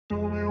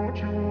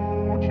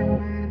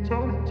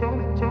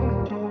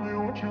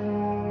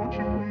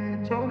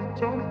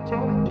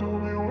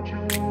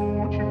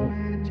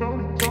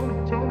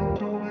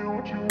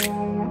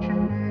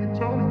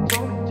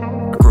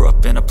grew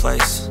up in a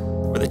place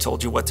where they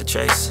told you what to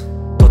chase,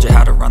 told you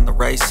how to run the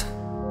race.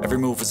 Every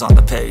move was on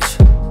the page,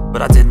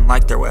 but I didn't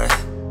like their way.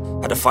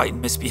 Had to fight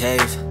and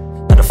misbehave,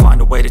 had to find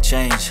a way to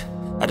change,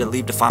 had to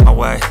leave to find my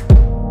way.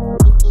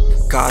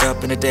 Caught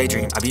up in a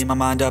daydream, I beat my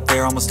mind up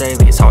there almost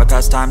daily. It's how I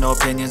pass time, no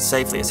opinions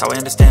safely. It's how I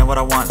understand what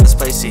I want in this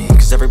place, see.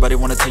 Cause everybody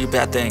wanna tell you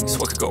bad things,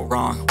 what could go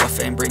wrong, what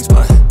fame brings.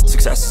 But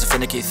success is a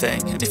finicky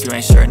thing, and if you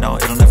ain't sure, no,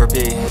 it'll never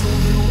be.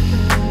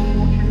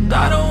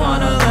 I don't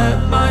wanna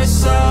let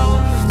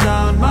myself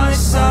down,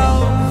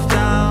 myself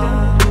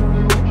down.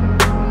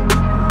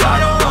 I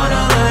don't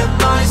wanna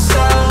let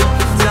myself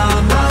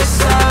down,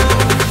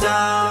 myself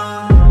down.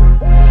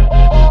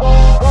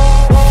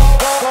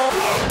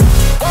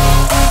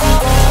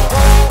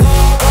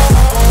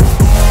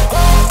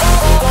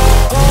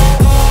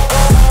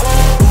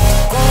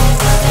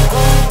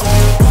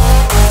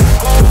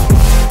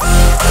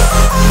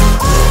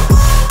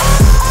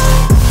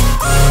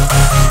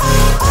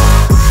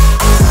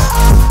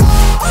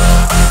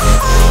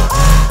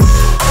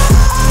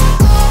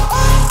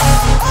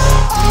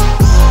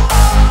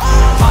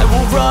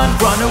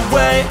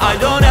 I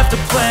don't have to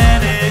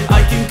plan it,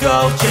 I can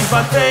go change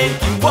my fate.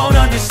 You won't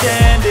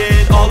understand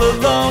it, all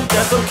alone,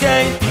 that's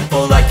okay.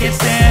 People I can't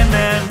stand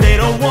them, they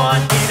don't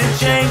want me to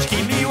change.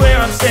 Keep me where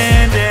I'm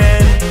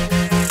standing,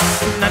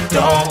 and I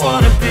don't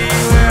wanna be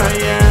where I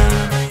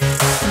am.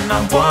 And I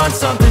want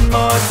something